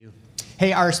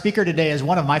Hey, our speaker today is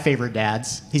one of my favorite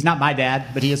dads. He's not my dad,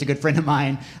 but he is a good friend of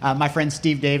mine. My friend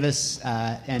Steve Davis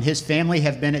and his family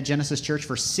have been at Genesis Church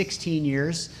for 16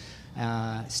 years.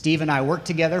 Steve and I worked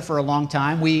together for a long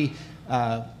time. We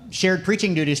shared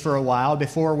preaching duties for a while.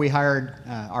 Before we hired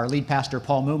our lead pastor,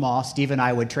 Paul Mumaw, Steve and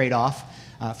I would trade off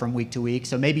from week to week.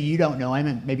 So maybe you don't know him,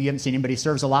 and maybe you haven't seen him, but he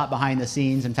serves a lot behind the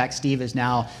scenes. In fact, Steve is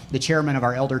now the chairman of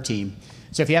our elder team.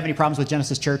 So if you have any problems with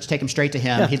Genesis Church, take them straight to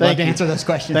him. Yeah, He'd love to answer those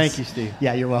questions. Thank you, Steve.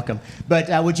 Yeah, you're welcome.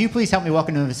 But would you please help me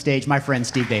welcome to the stage my friend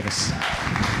Steve Davis.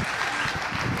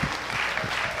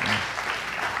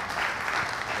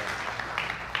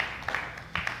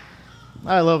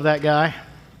 I love that guy.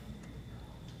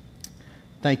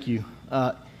 Thank you.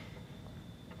 I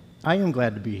am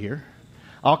glad to be here.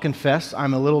 I'll confess,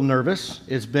 I'm a little nervous.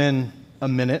 It's been a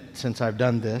minute since I've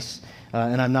done this,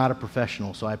 and I'm not a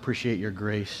professional, so I appreciate your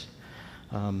grace.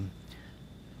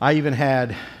 I even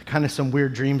had kind of some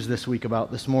weird dreams this week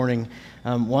about this morning,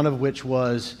 one of which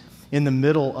was in the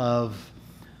middle of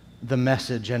the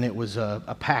message, and it was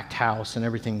a packed house, and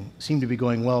everything seemed to be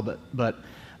going well, but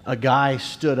a guy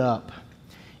stood up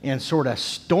and sort of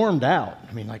stormed out.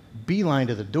 I mean, like beeline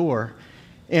to the door.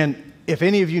 And if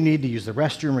any of you need to use the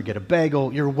restroom or get a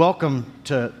bagel, you're welcome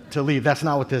to leave. That's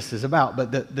not what this is about.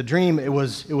 But the dream, it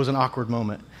was an awkward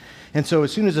moment. And so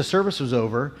as soon as the service was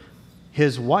over,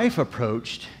 his wife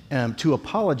approached to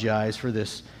apologize for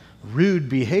this rude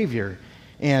behavior.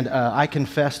 And I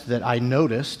confessed that I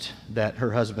noticed that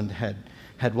her husband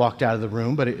had walked out of the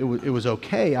room, but it was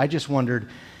okay. I just wondered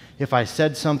if I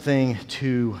said something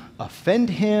to offend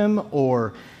him,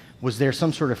 or was there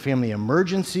some sort of family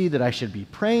emergency that I should be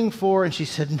praying for? And she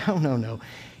said, no.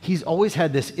 He's always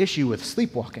had this issue with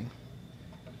sleepwalking.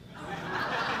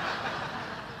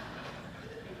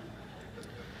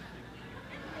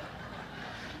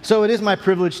 So it is my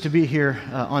privilege to be here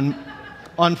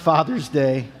on Father's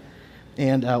Day,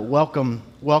 and welcome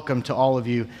to all of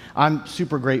you. I'm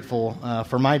super grateful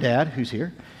for my dad, who's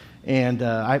here, and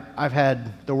I've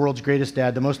had the world's greatest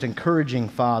dad, the most encouraging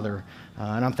father,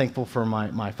 and I'm thankful for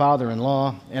my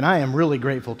father-in-law, and I am really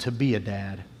grateful to be a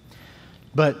dad.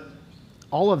 But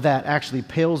all of that actually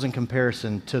pales in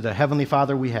comparison to the Heavenly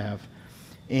Father we have,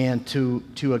 and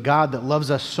to a God that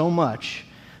loves us so much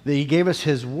that He gave us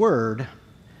His Word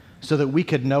so that we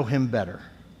could know Him better.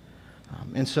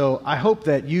 And so I hope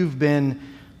that you've been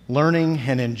learning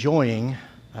and enjoying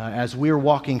as we're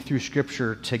walking through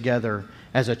Scripture together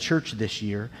as a church this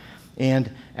year.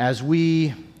 And as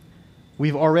we've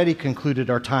already concluded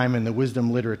our time in the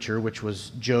wisdom literature, which was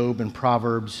Job and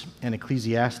Proverbs and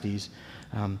Ecclesiastes.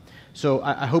 So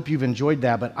I hope you've enjoyed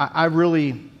that, but I've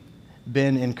really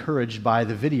been encouraged by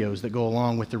the videos that go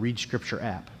along with the Read Scripture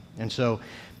app. And so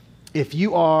if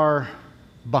you are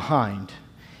behind,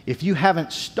 if you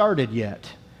haven't started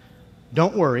yet,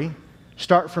 don't worry.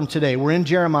 Start from today. We're in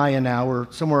Jeremiah now.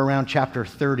 We're somewhere around chapter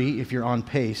 30 if you're on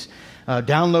pace.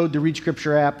 Download the Read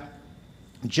Scripture app.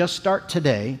 Just start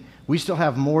today. We still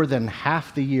have more than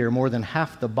half the year, more than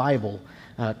half the Bible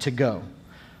to go.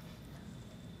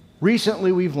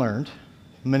 Recently we've learned,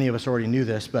 many of us already knew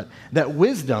this, but that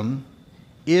wisdom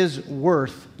is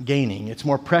worth gaining. It's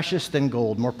more precious than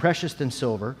gold, more precious than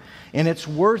silver, and it's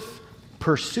worth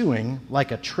pursuing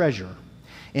like a treasure.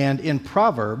 And in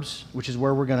Proverbs, which is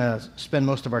where we're going to spend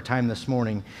most of our time this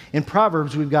morning, in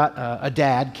Proverbs we've got a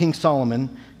dad, King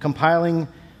Solomon, compiling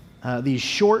these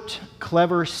short,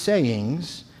 clever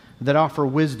sayings that offer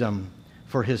wisdom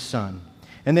for his son.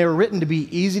 And they were written to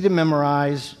be easy to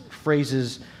memorize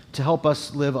phrases to help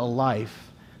us live a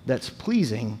life that's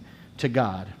pleasing to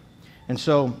God. And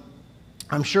so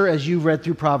I'm sure as you've read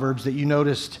through Proverbs that you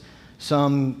noticed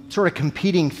some sort of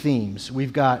competing themes.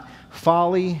 We've got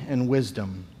folly and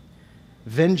wisdom,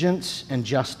 vengeance and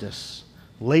justice,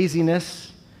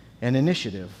 laziness and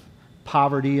initiative,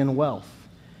 poverty and wealth,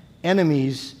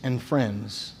 enemies and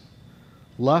friends,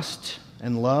 lust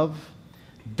and love,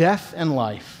 death and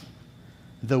life,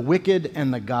 the wicked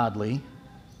and the godly,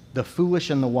 the foolish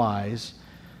and the wise,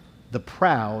 the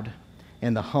proud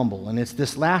and the humble. And it's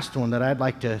this last one that I'd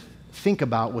like to think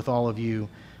about with all of you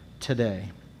today.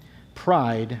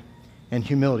 Pride and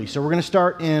humility. So we're going to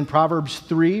start in Proverbs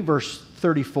 3, verse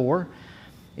 34.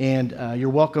 And you're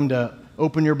welcome to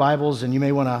open your Bibles, and you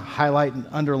may want to highlight and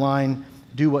underline,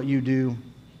 do what you do.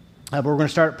 But we're going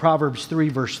to start at Proverbs 3,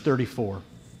 verse 34.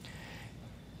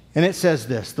 And it says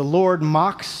this: "The Lord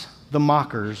mocks the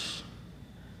mockers,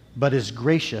 but is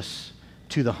gracious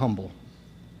to the humble."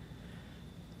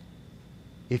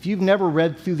 If you've never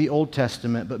read through the Old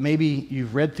Testament, but maybe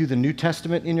you've read through the New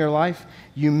Testament in your life,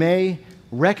 you may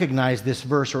recognize this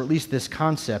verse, or at least this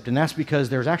concept, and that's because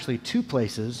there's actually two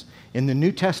places in the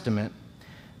New Testament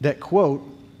that quote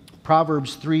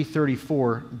Proverbs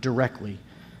 3:34 directly.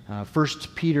 1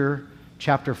 Peter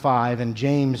chapter 5 and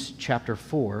James chapter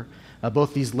 4,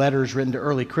 both these letters written to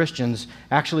early Christians,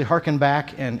 actually hearken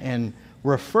back and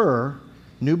refer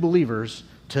new believers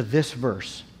to this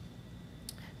verse.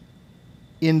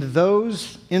 In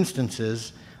those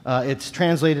instances, it's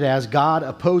translated as God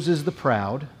opposes the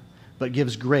proud, but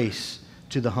gives grace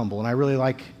to the humble. And I really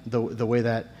like the way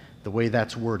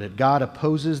that's worded. God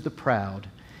opposes the proud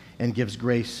and gives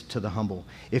grace to the humble.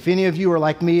 If any of you are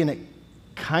like me and it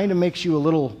kind of makes you a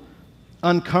little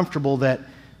uncomfortable that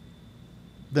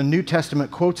the New Testament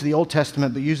quotes the Old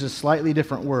Testament but uses slightly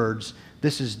different words,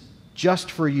 this is just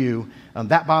for you.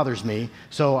 That bothers me,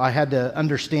 so I had to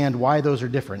understand why those are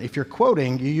different. If you're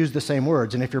quoting, you use the same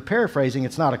words, and if you're paraphrasing,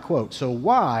 it's not a quote. So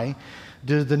why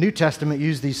does the New Testament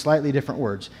use these slightly different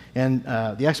words? And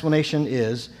the explanation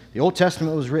is the Old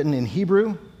Testament was written in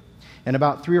Hebrew, and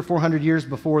about 300 or 400 years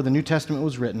before the New Testament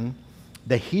was written,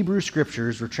 the Hebrew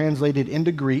scriptures were translated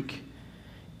into Greek,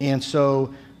 and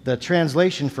so the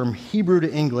translation from Hebrew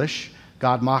to English,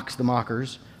 God mocks the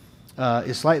mockers,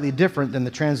 is slightly different than the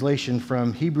translation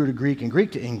from Hebrew to Greek and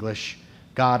Greek to English,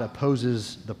 God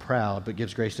opposes the proud but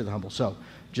gives grace to the humble. So,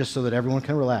 just so that everyone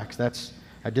can relax,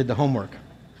 I did the homework.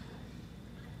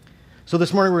 So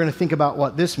this morning we're going to think about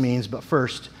what this means, but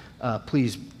first,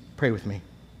 please pray with me.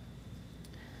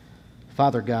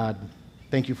 Father God,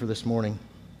 thank you for this morning.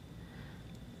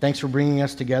 Thanks for bringing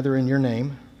us together in your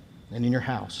name and in your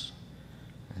house.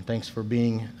 And thanks for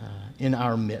being in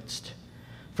our midst.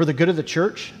 For the good of the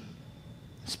church,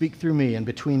 speak through me, and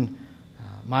between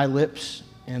my lips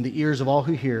and the ears of all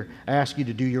who hear, I ask you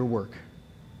to do your work.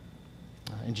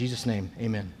 In Jesus' name,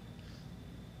 amen.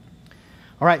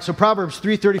 All right, so Proverbs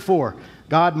 3:34.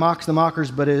 God mocks the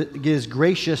mockers, but is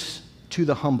gracious to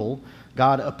the humble.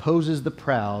 God opposes the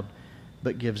proud,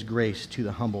 but gives grace to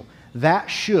the humble. That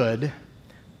should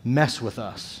mess with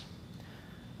us.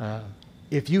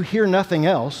 If you hear nothing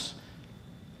else,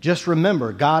 just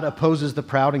remember, God opposes the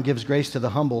proud and gives grace to the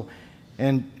humble.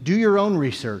 And do your own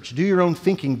research, do your own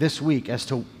thinking this week as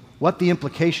to what the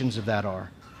implications of that are.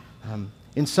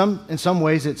 In some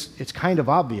ways, it's kind of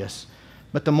obvious,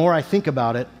 but the more I think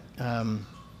about it,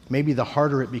 maybe the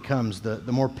harder it becomes,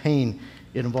 the more pain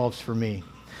it involves for me.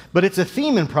 But it's a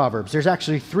theme in Proverbs. There's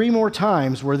actually 3 more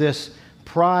times where this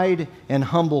pride and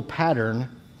humble pattern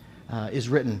is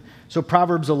written. So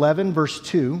Proverbs 11, verse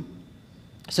 2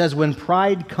 says, when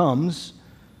pride comes,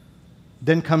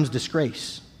 then comes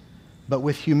disgrace, but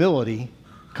with humility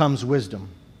comes wisdom.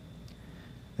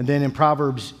 And then in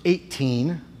Proverbs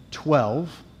 18:12,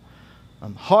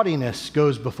 haughtiness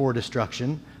goes before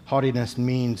destruction. Haughtiness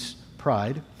means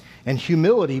pride. And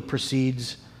humility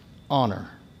precedes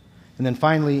honor. And then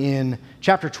finally in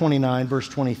chapter 29, verse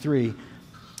 23,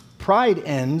 pride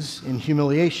ends in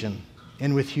humiliation,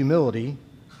 and with humility,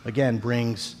 again,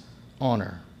 brings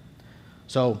honor.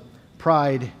 So,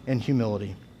 pride and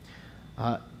humility.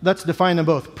 Let's define them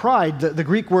both. Pride, the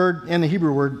Greek word and the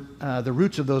Hebrew word, the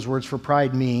roots of those words for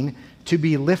pride mean to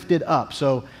be lifted up.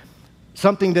 So,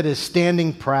 something that is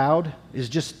standing proud is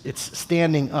it's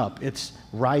standing up, it's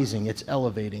rising, it's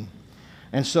elevating.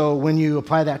 And so, when you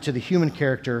apply that to the human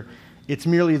character, it's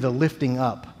merely the lifting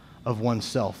up of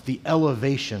oneself, the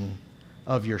elevation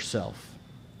of yourself.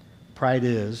 Pride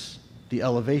is the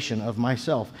elevation of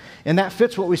myself. And that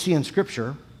fits what we see in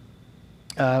Scripture.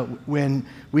 When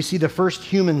we see the first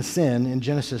human sin in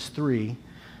Genesis 3,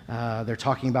 they're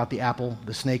talking about the apple.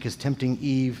 The snake is tempting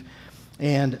Eve.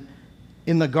 And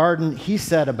in the garden, he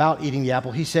said about eating the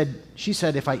apple, she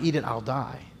said, if I eat it, I'll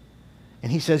die.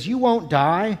 And he says, you won't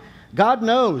die. God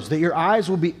knows that your eyes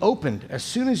will be opened as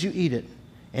soon as you eat it,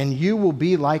 and you will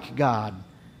be like God,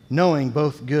 knowing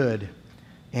both good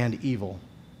and evil.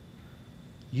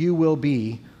 You will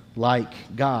be like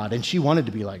God. And she wanted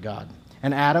to be like God.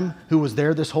 And Adam, who was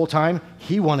there this whole time,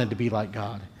 he wanted to be like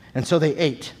God. And so they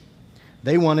ate.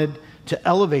 They wanted to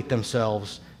elevate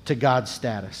themselves to God's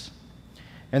status.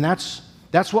 And that's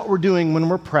what we're doing when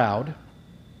we're proud.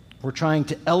 We're trying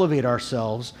to elevate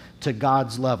ourselves to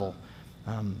God's level.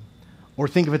 Or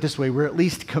think of it this way, we're at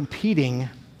least competing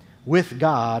with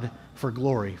God for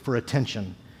glory, for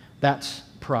attention. That's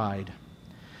pride.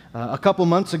 A couple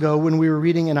months ago, when we were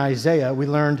reading in Isaiah, we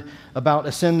learned about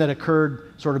a sin that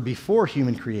occurred sort of before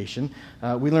human creation.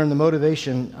 We learned the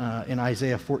motivation in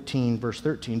Isaiah 14, verse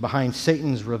 13, behind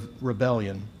Satan's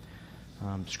rebellion.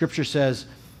 Scripture says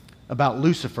about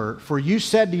Lucifer, for you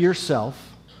said to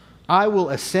yourself, I will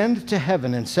ascend to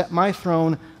heaven and set my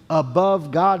throne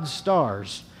above God's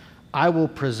stars. I will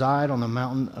preside on the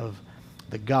mountain of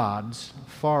the gods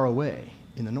far away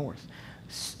in the north.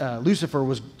 Lucifer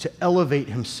was to elevate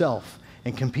himself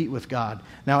and compete with God.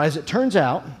 Now, as it turns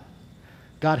out,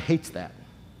 God hates that.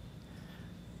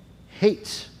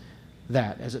 Hates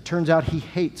that. As it turns out, he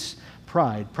hates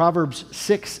pride. Proverbs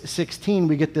 6:16,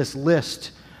 we get this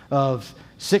list of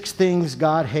 6 things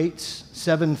God hates,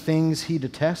 7 things he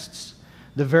detests.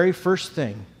 The very first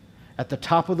thing at the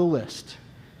top of the list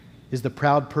is the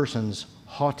proud person's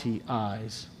haughty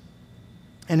eyes.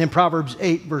 And in Proverbs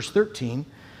 8, verse 13,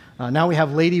 now we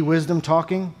have Lady Wisdom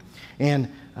talking,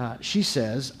 and she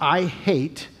says, I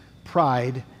hate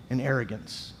pride and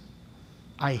arrogance.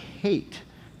 I hate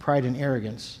pride and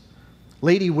arrogance.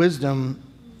 Lady Wisdom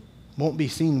won't be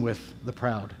seen with the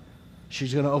proud.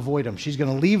 She's going to avoid them. She's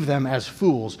going to leave them as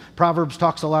fools. Proverbs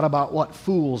talks a lot about what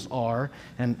fools are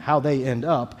and how they end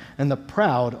up, and the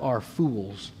proud are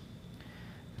fools.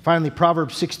 Finally,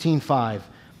 Proverbs 16:5.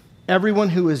 Everyone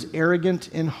who is arrogant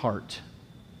in heart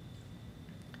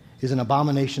is an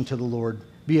abomination to the Lord.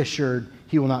 Be assured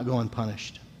he will not go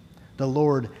unpunished. The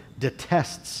Lord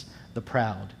detests the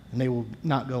proud, and they will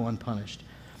not go unpunished.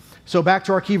 So back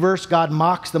to our key verse, God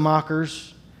mocks the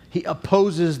mockers. He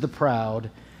opposes the proud.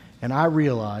 And I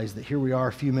realize that here we are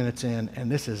a few minutes in,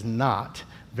 and this is not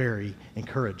very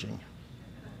encouraging.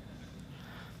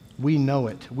 We know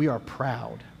it. We are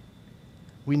proud.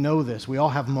 We know this. We all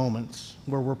have moments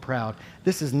where we're proud.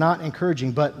 This is not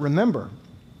encouraging, but remember,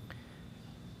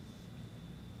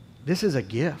 this is a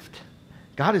gift.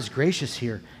 God is gracious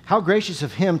here. How gracious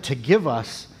of him to give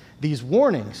us these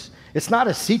warnings. It's not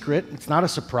a secret. It's not a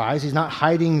surprise. He's not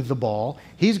hiding the ball.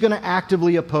 He's going to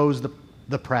actively oppose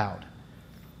the proud.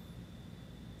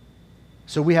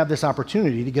 So we have this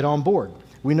opportunity to get on board.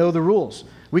 We know the rules.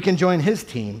 We can join his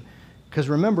team because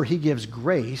remember, he gives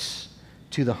grace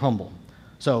to the humble.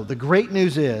 So the great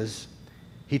news is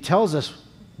he tells us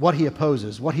what he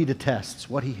opposes, what he detests,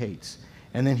 what he hates,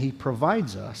 and then he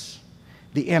provides us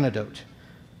the antidote.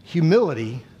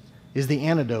 Humility is the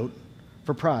antidote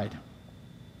for pride.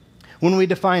 When we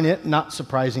define it, not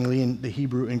surprisingly, in the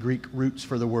Hebrew and Greek roots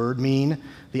for the word mean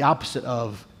the opposite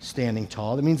of standing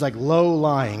tall. It means like low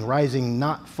lying, rising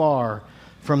not far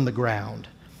from the ground.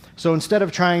 So instead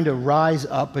of trying to rise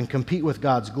up and compete with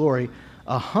God's glory,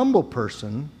 a humble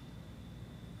person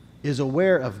is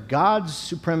aware of God's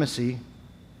supremacy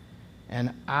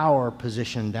and our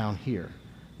position down here.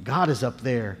 God is up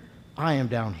there. I am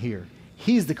down here.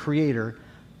 He's the creator.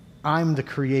 I'm the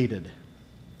created.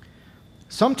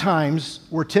 Sometimes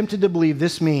we're tempted to believe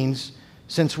this means,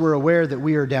 since we're aware that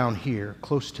we are down here,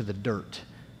 close to the dirt,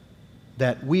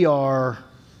 that we are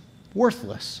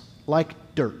worthless, like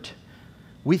dirt.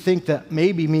 We think that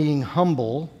maybe being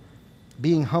humble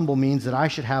means that I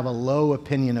should have a low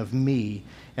opinion of me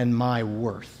and my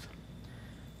worth.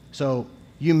 So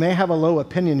you may have a low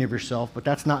opinion of yourself, but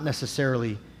that's not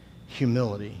necessarily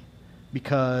humility,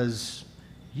 because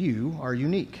you are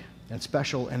unique and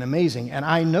special and amazing. And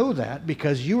I know that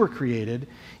because you were created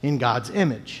in God's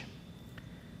image.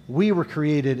 We were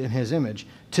created in his image.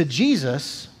 To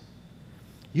Jesus,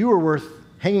 you were worth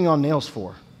hanging on nails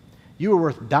for. You were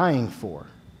worth dying for.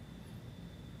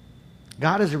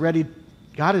 God is ready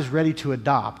to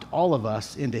adopt all of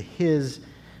us into his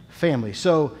family.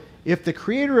 So if the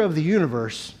creator of the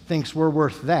universe thinks we're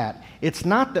worth that, it's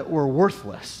not that we're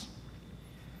worthless.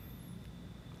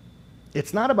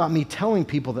 It's not about me telling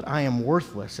people that I am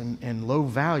worthless and low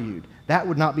valued. That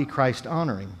would not be Christ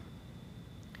honoring.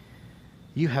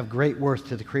 You have great worth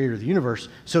to the creator of the universe.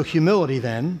 So humility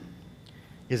then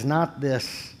is not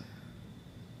this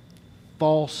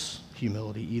false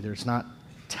humility either. It's not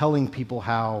telling people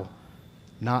how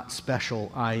not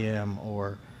special I am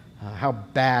or how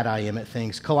bad I am at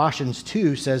things. Colossians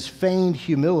 2 says feigned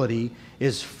humility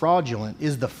is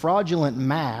the fraudulent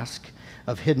mask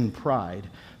of hidden pride.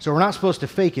 So we're not supposed to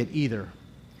fake it either.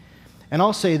 And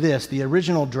I'll say this, the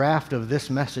original draft of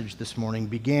this message this morning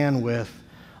began with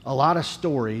a lot of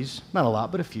stories, not a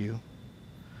lot, but a few,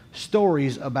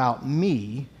 stories about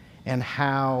me and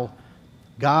how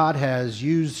God has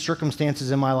used circumstances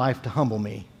in my life to humble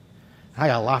me. I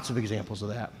got lots of examples of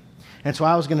that. And so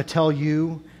I was going to tell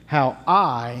you how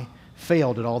I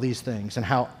failed at all these things and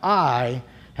how I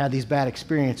had these bad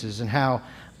experiences and how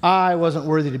I wasn't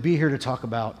worthy to be here to talk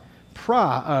about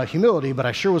humility, but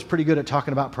I sure was pretty good at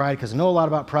talking about pride because I know a lot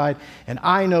about pride, and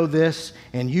I know this,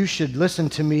 and you should listen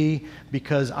to me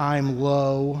because I'm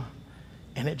low.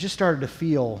 And it just started to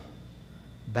feel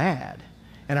bad.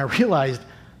 And I realized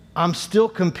I'm still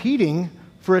competing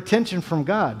for attention from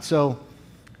God. So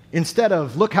instead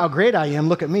of look how great I am,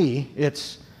 look at me,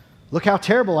 it's look how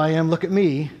terrible I am, look at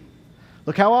me.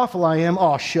 Look how awful I am,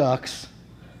 aw shucks.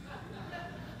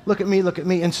 Look at me, look at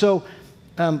me. And so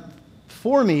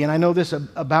for me, and I know this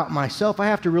about myself, I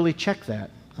have to really check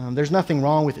that. There's nothing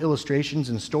wrong with illustrations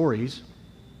and stories.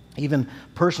 Even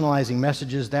personalizing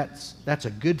messages, that's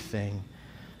a good thing.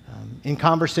 In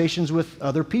conversations with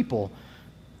other people,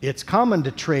 it's common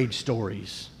to trade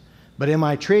stories. But am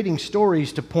I trading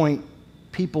stories to point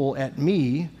people at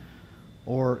me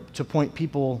or to point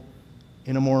people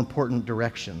in a more important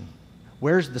direction?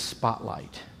 Where's the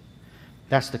spotlight?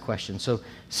 That's the question. So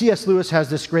C.S. Lewis has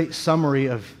this great summary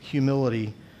of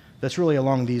humility that's really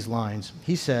along these lines.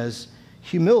 He says,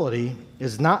 humility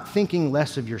is not thinking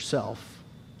less of yourself.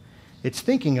 It's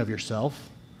thinking of yourself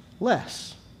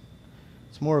less.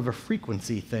 It's more of a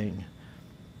frequency thing.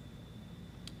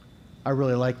 I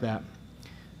really like that.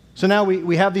 So now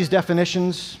we have these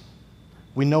definitions.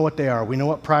 We know what they are. We know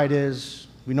what pride is.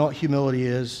 We know what humility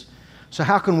is. So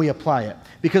how can we apply it?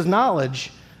 Because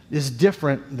knowledge is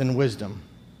different than wisdom.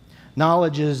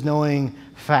 Knowledge is knowing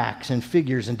facts and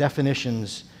figures and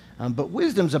definitions, but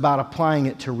wisdom's about applying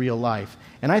it to real life.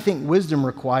 And I think wisdom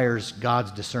requires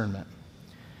God's discernment.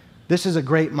 This is a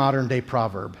great modern-day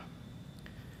proverb.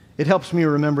 It helps me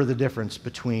remember the difference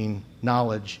between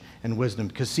knowledge and wisdom.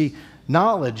 Because, see,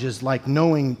 knowledge is like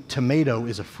knowing tomato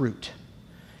is a fruit.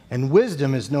 And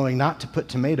wisdom is knowing not to put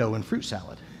tomato in fruit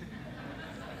salad.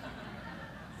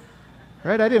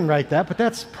 Right? I didn't write that, but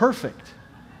that's perfect.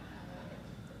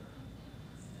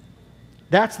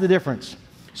 That's the difference.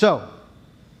 So,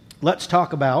 let's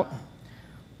talk about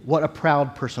what a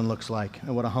proud person looks like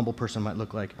and what a humble person might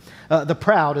look like. The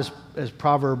proud, as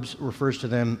Proverbs refers to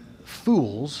them,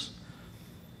 fools.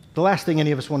 The last thing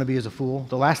any of us want to be is a fool.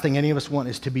 The last thing any of us want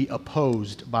is to be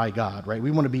opposed by God, right?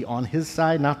 We want to be on His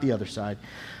side, not the other side.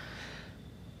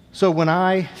 So when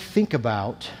I think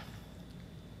about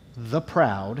the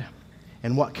proud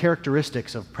and what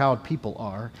characteristics of proud people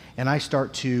are, and I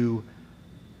start to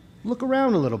look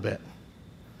around a little bit,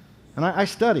 and I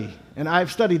study, and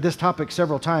I've studied this topic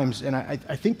several times, and I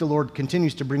think the Lord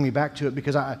continues to bring me back to it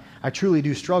because I truly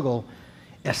do struggle,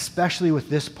 especially with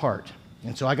this part.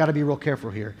 And so I got to be real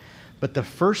careful here. But the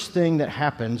first thing that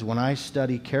happens when I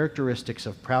study characteristics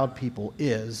of proud people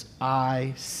is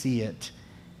I see it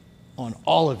on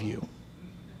all of you.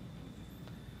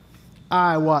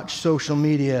 I watch social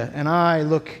media, and I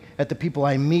look at the people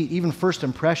I meet, even first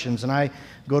impressions, and I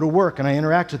go to work, and I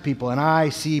interact with people, and I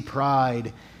see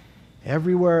pride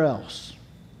everywhere else.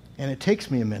 And it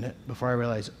takes me a minute before I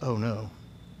realize, oh no,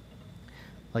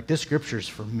 like this scripture's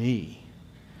for me.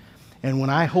 And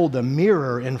when I hold a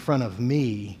mirror in front of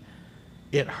me,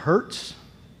 it hurts,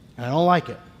 and I don't like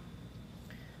it,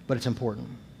 but it's important.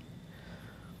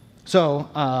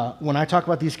 So when I talk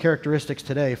about these characteristics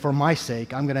today, for my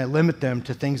sake, I'm going to limit them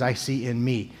to things I see in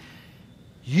me.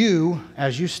 You,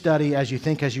 as you study, as you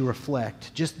think, as you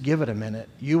reflect, just give it a minute.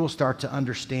 You will start to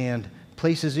understand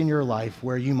places in your life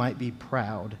where you might be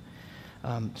proud.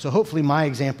 So hopefully my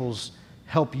examples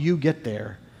help you get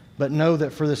there. But know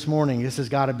that for this morning, this has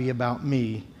got to be about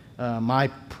me, my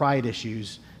pride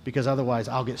issues, because otherwise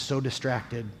I'll get so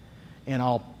distracted and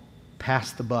I'll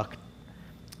pass the buck.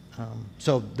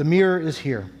 So the mirror is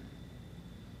here.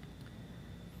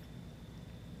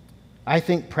 I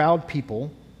think proud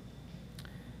people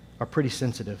are pretty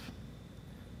sensitive.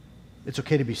 It's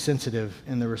okay to be sensitive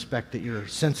in the respect that you're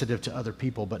sensitive to other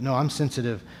people, but no, I'm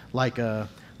sensitive like a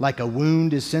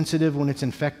wound is sensitive when it's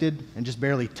infected, and just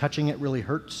barely touching it really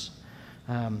hurts.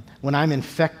 When I'm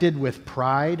infected with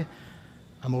pride,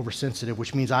 I'm oversensitive,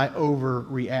 which means I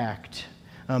overreact.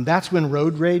 That's when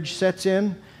road rage sets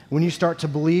in, when you start to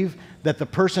believe that the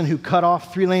person who cut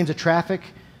off 3 lanes of traffic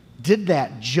did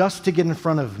that just to get in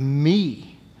front of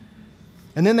me.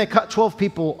 And then they cut 12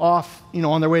 people off,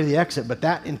 on their way to the exit, but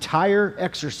that entire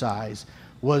exercise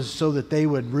was so that they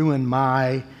would ruin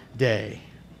my day.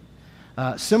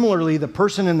 Similarly, the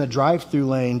person in the drive-through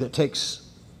lane that takes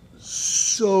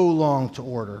so long to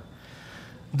order,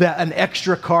 that an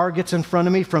extra car gets in front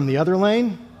of me from the other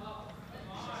lane.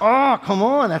 Oh, come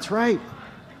on, that's right.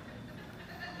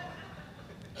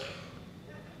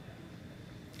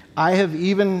 I have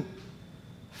even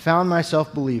found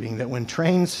myself believing that when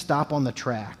trains stop on the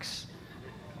tracks,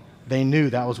 they knew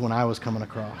that was when I was coming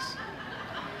across.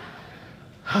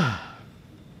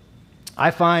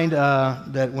 I find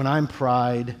that when I'm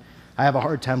pride, I have a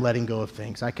hard time letting go of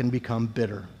things. I can become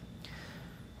bitter.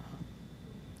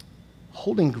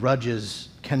 Holding grudges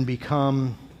can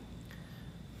become,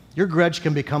 your grudge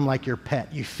can become like your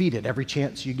pet. You feed it every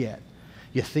chance you get.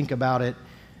 You think about it,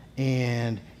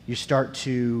 and you start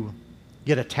to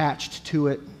get attached to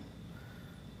it.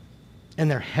 And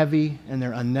they're heavy and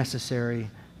they're unnecessary,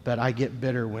 but I get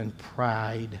bitter when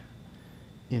pride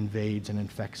invades and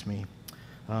infects me.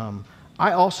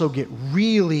 I also get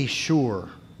really sure,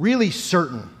 really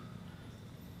certain.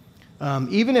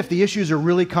 Even if the issues are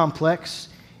really complex,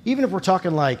 even if we're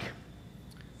talking like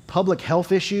public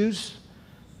health issues,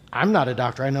 I'm not a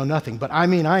doctor, I know nothing, but I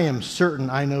mean, I am certain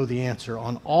I know the answer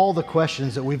on all the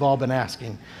questions that we've all been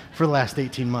asking for the last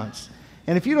 18 months.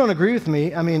 And if you don't agree with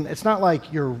me, I mean, it's not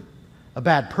like you're a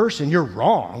bad person, you're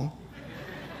wrong.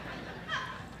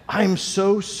 I'm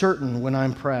so certain when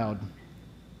I'm proud.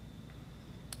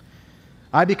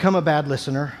 I become a bad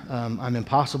listener. I'm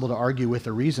impossible to argue with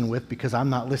or reason with because I'm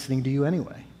not listening to you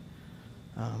anyway.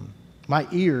 My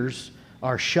ears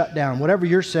are shut down. Whatever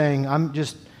you're saying,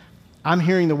 I'm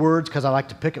hearing the words because I like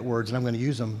to pick at words, and I'm going to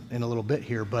use them in a little bit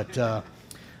here, but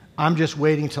I'm just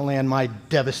waiting to land my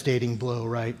devastating blow,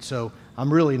 right? So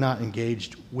I'm really not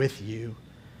engaged with you.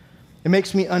 It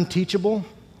makes me unteachable,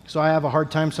 so I have a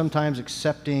hard time sometimes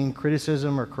accepting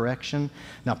criticism or correction.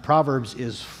 Now, Proverbs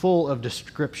is full of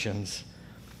descriptions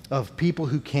of people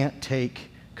who can't take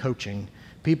coaching,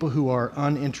 people who are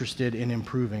uninterested in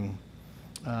improving.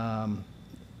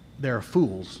 They're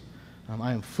fools.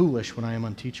 I am foolish when I am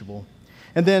unteachable.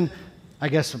 And then, I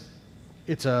guess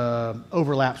it's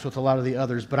overlaps with a lot of the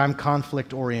others, but I'm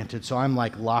conflict-oriented, so I'm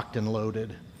like locked and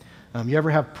loaded. You ever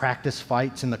have practice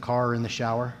fights in the car or in the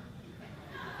shower?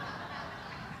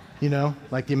 You know,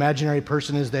 like the imaginary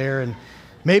person is there, and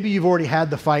maybe you've already had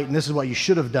the fight, and this is what you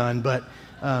should have done, but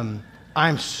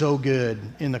I'm so good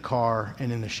in the car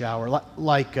and in the shower.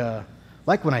 Like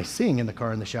when I sing in the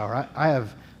car and the shower. I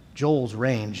have Joel's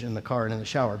range in the car and in the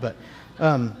shower, but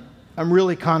I'm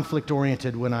really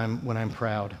conflict-oriented when I'm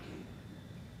proud.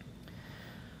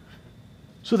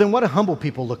 So then what do humble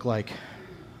people look like?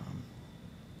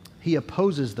 He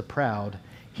opposes the proud.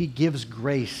 He gives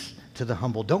grace to the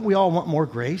humble. Don't we all want more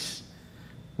grace?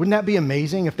 Wouldn't that be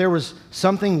amazing if there was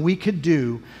something we could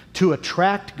do to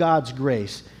attract God's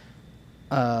grace?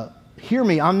 Hear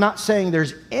me, I'm not saying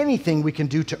there's anything we can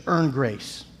do to earn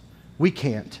grace. We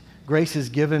can't. Grace is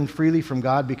given freely from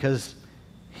God because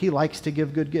He likes to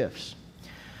give good gifts.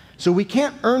 So we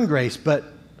can't earn grace, but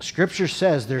Scripture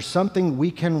says there's something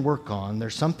we can work on.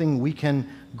 There's something we can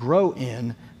grow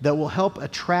in that will help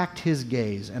attract His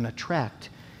gaze and attract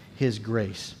His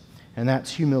grace. And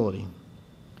that's humility.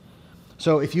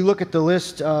 So if you look at the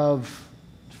list of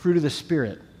fruit of the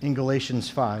Spirit in Galatians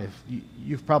 5,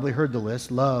 you've probably heard the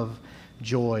list: love,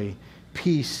 joy,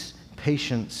 peace,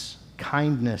 patience,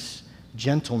 kindness,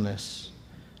 gentleness,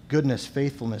 goodness,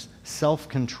 faithfulness,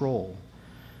 self-control.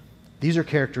 These are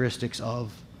characteristics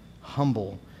of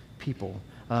humble people.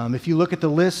 If you look at the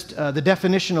list, the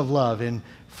definition of love in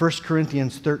 1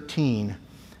 Corinthians 13,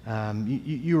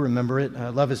 you remember it.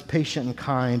 Love is patient and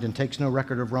kind and takes no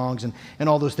record of wrongs and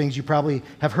all those things. You probably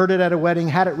have heard it at a wedding,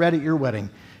 had it read at your wedding.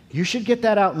 You should get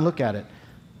that out and look at it.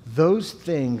 Those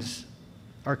things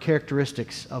are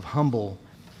characteristics of humble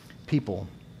people.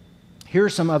 Here are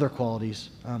some other qualities.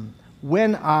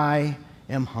 When I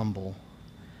am humble,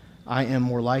 I am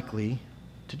more likely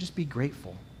to just be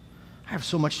grateful. I have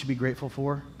so much to be grateful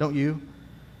for, don't you?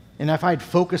 And if I'd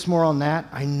focus more on that,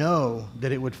 I know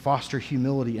that it would foster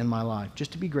humility in my life,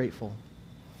 just to be grateful.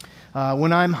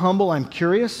 When I'm humble, I'm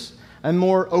curious. I'm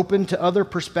more open to other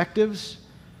perspectives.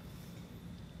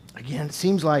 Again, it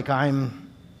seems like I'm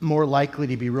more likely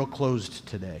to be real closed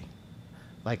today.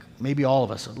 Like maybe all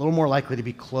of us, a little more likely to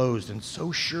be closed and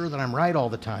so sure that I'm right all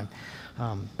the time.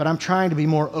 But I'm trying to be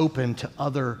more open to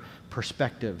other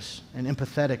perspectives and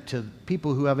empathetic to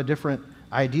people who have a different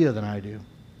idea than I do.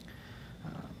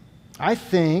 I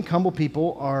think humble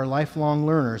people are lifelong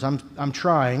learners. I'm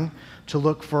trying to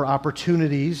look for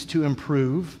opportunities to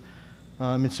improve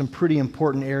in some pretty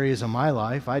important areas of my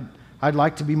life. I'd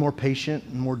like to be more patient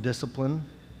and more disciplined.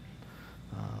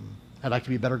 I'd like to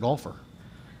be a better golfer.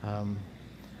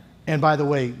 And by the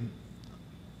way,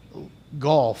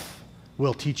 golf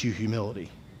will teach you humility.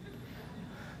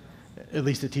 At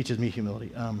least it teaches me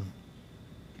humility.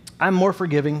 I'm more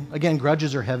forgiving. Again,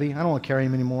 grudges are heavy. I don't want to carry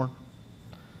them anymore.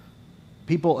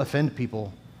 People offend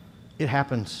people. It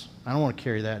happens. I don't want to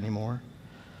carry that anymore.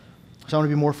 So I want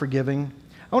to be more forgiving.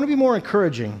 I want to be more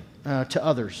encouraging to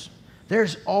others.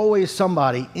 There's always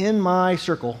somebody in my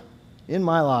circle, in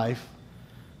my life,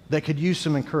 that could use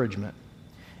some encouragement.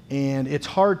 And it's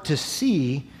hard to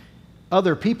see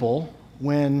other people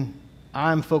when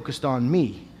I'm focused on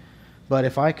me. But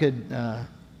if I could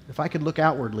look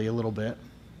outwardly a little bit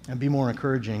and be more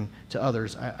encouraging to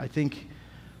others, I think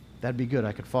that'd be good.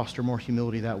 I could foster more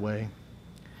humility that way.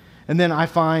 And then I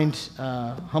find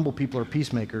humble people are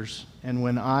peacemakers. And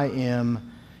when I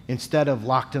am, instead of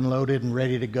locked and loaded and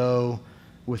ready to go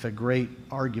with a great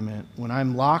argument, when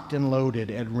I'm locked and loaded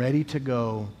and ready to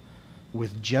go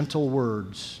with gentle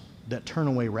words that turn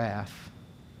away wrath,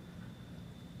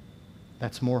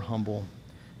 that's more humble.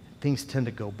 Things tend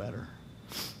to go better.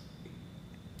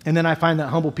 And then I find that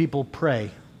humble people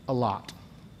pray a lot.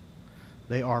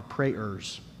 They are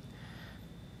prayers.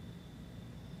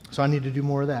 So I need to do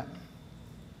more of that.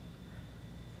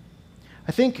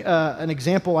 I think an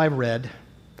example I read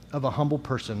of a humble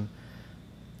person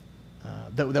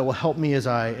that will help me as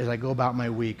I go about my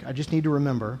week, I just need to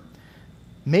remember,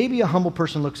 maybe a humble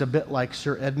person looks a bit like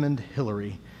Sir Edmund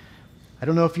Hillary. I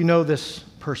don't know if you know this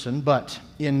person, but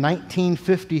in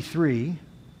 1953,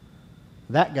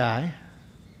 that guy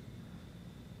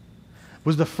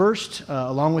was the first,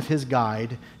 along with his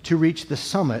guide, to reach the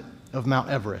summit of Mount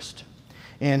Everest.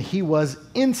 And he was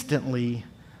instantly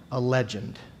a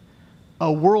legend,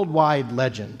 a worldwide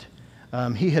legend.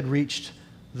 He had reached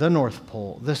the North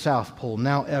Pole, the South Pole,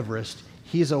 now Everest.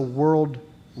 He's a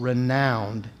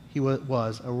world-renowned, he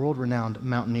was a world-renowned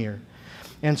mountaineer.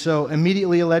 And so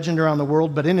immediately a legend around the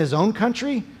world, but in his own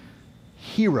country,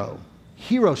 hero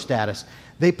status.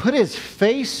 They put his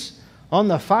face on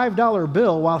the $5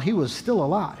 bill while he was still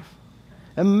alive.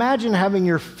 Imagine having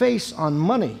your face on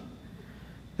money.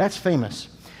 That's famous.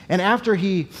 And after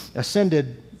he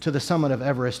ascended to the summit of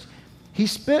Everest, he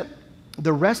spent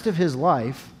the rest of his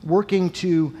life working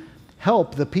to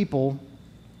help the people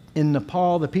in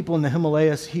Nepal, the people in the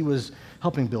Himalayas. He was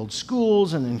helping build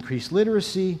schools and increase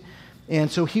literacy. And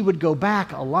so he would go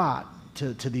back a lot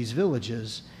to these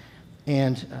villages.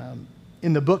 And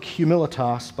in the book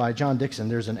Humilitas by John Dixon,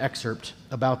 there's an excerpt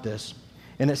about this.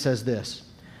 And it says this: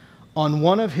 on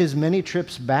one of his many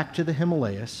trips back to the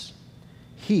Himalayas,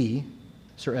 he,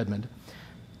 Sir Edmund,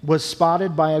 was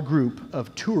spotted by a group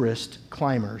of tourist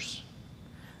climbers.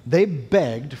 They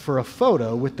begged for a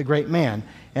photo with the great man,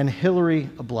 and Hillary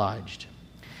obliged.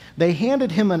 They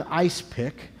handed him an ice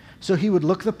pick so he would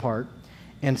look the part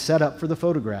and set up for the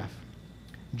photograph.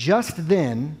 Just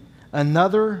then,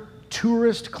 another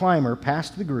tourist climber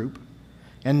passed the group,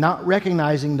 and not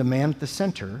recognizing the man at the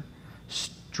center,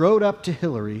 strode up to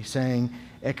Hillary saying,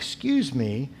 "Excuse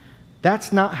me,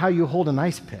 that's not how you hold an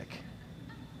ice pick.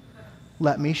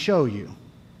 Let me show you."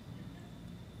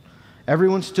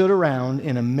 Everyone stood around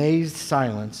in amazed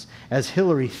silence as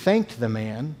Hillary thanked the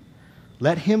man,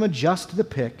 let him adjust the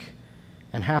pick,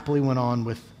 and happily went on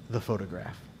with the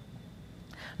photograph.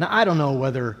 Now, I don't know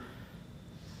whether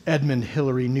Edmund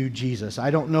Hillary knew Jesus.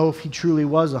 I don't know if he truly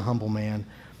was a humble man,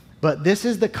 but this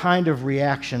is the kind of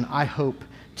reaction I hope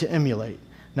to emulate.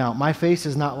 Now, my face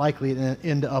is not likely to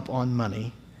end up on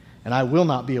money, and I will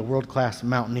not be a world-class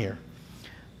mountaineer.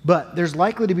 But there's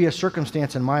likely to be a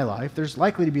circumstance in my life, there's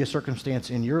likely to be a circumstance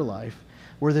in your life,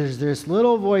 where there's this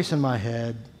little voice in my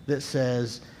head that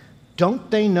says,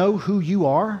 don't they know who you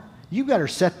are? You better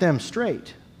set them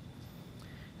straight.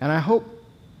 And I hope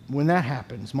when that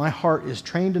happens, my heart is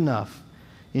trained enough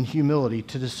in humility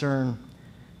to discern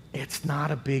it's not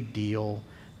a big deal.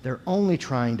 They're only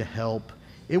trying to help.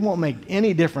 It won't make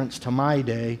any difference to my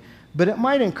day, but it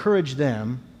might encourage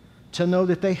them to know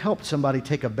that they helped somebody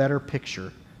take a better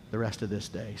picture the rest of this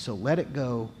day. So let it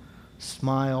go.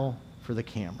 Smile for the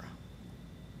camera.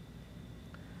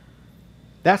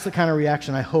 That's the kind of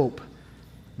reaction I hope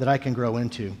that I can grow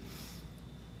into.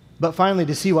 But finally,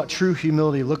 to see what true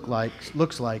humility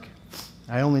looks like,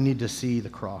 I only need to see the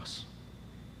cross.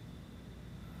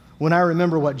 When I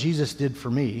remember what Jesus did for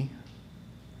me,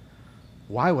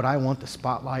 why would I want the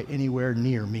spotlight anywhere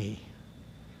near me?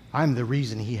 I'm the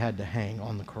reason he had to hang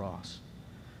on the cross.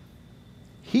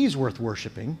 He's worth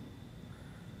worshiping.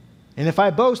 And if I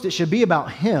boast, it should be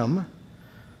about him.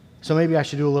 So maybe I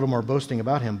should do a little more boasting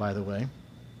about him, by the way.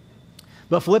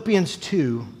 But Philippians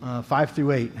 2, 5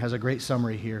 through 8 has a great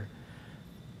summary here.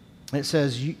 It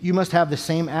says, you must have the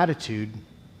same attitude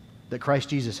that Christ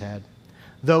Jesus had.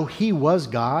 Though he was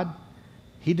God,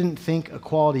 he didn't think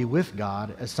equality with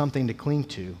God as something to cling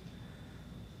to.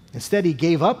 Instead, he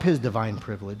gave up his divine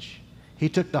privilege. He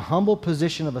took the humble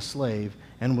position of a slave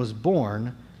and was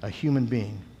born a human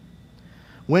being.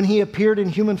 When he appeared in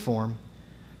human form,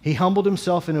 he humbled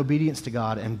himself in obedience to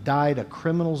God and died a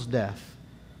criminal's death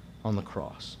on the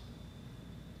cross.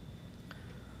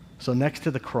 So next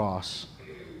to the cross,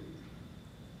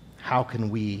 how can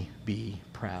we be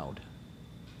proud?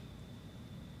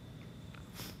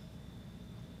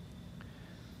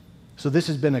 So this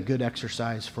has been a good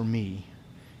exercise for me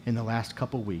in the last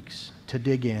couple weeks to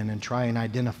dig in and try and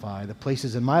identify the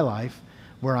places in my life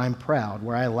where I'm proud,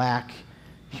 where I lack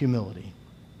humility.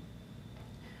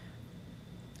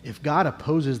 If God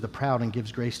opposes the proud and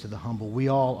gives grace to the humble, we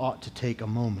all ought to take a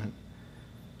moment,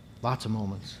 lots of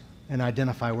moments, and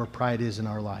identify where pride is in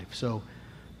our life. So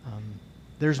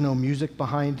There's no music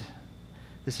behind.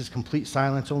 This is complete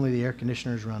silence. Only the air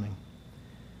conditioner is running.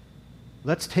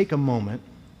 Let's take a moment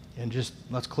and just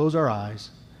let's close our eyes.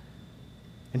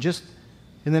 And just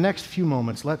in the next few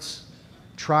moments, let's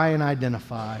try and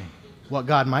identify what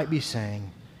God might be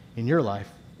saying in your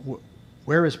life.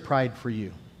 Where is pride for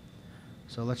you?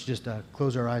 So let's just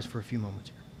close our eyes for a few moments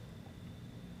here.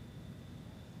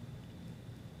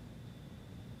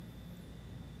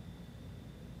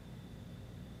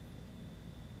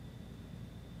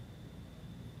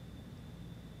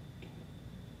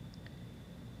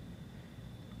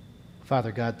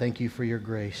 Father God, thank you for your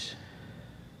grace.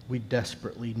 We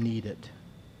desperately need it.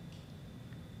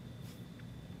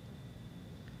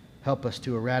 Help us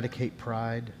to eradicate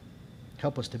pride.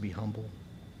 Help us to be humble.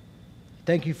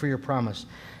 Thank you for your promise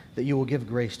that you will give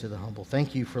grace to the humble.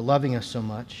 Thank you for loving us so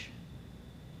much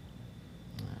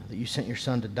that you sent your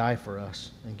Son to die for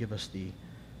us and give us the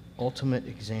ultimate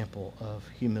example of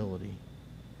humility.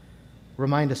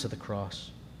 Remind us of the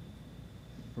cross.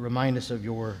 Remind us of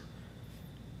your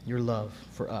love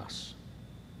for us.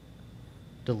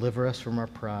 Deliver us from our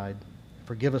pride.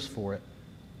 Forgive us for it.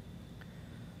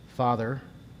 Father,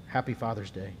 happy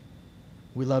Father's Day.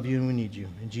 We love you and we need you.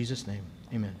 In Jesus' name,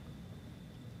 amen.